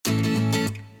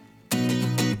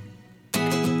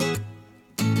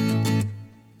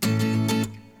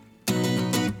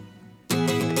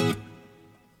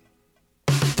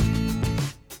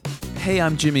Hey,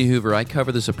 I'm Jimmy Hoover. I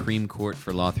cover the Supreme Court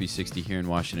for Law 360 here in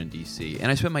Washington, D.C.,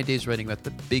 and I spend my days writing about the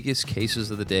biggest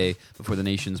cases of the day before the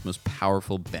nation's most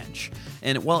powerful bench.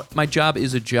 And while my job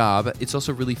is a job, it's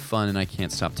also really fun, and I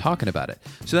can't stop talking about it.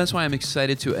 So that's why I'm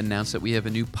excited to announce that we have a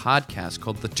new podcast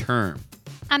called The Term.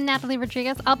 I'm Natalie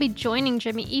Rodriguez. I'll be joining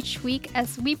Jimmy each week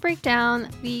as we break down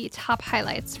the top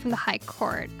highlights from the High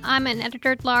Court. I'm an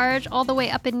editor-at-large all the way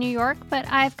up in New York, but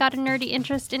I've got a nerdy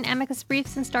interest in amicus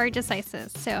briefs and stare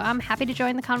decisis, so I'm happy to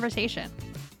join the conversation.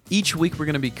 Each week, we're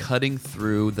going to be cutting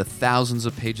through the thousands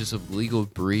of pages of legal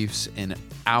briefs and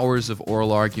hours of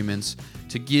oral arguments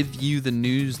to give you the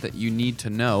news that you need to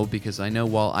know, because I know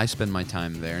while I spend my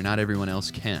time there, not everyone else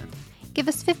can. Give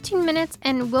us 15 minutes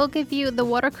and we'll give you the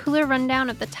water cooler rundown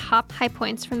of the top high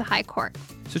points from the High Court.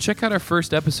 So check out our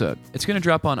first episode. It's going to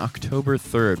drop on October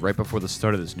 3rd, right before the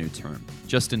start of this new term,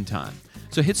 just in time.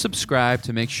 So hit subscribe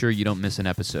to make sure you don't miss an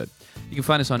episode. You can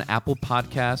find us on Apple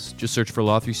Podcasts, just search for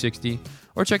Law 360,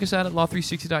 or check us out at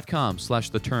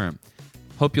law360.com/theterm.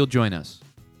 Hope you'll join us.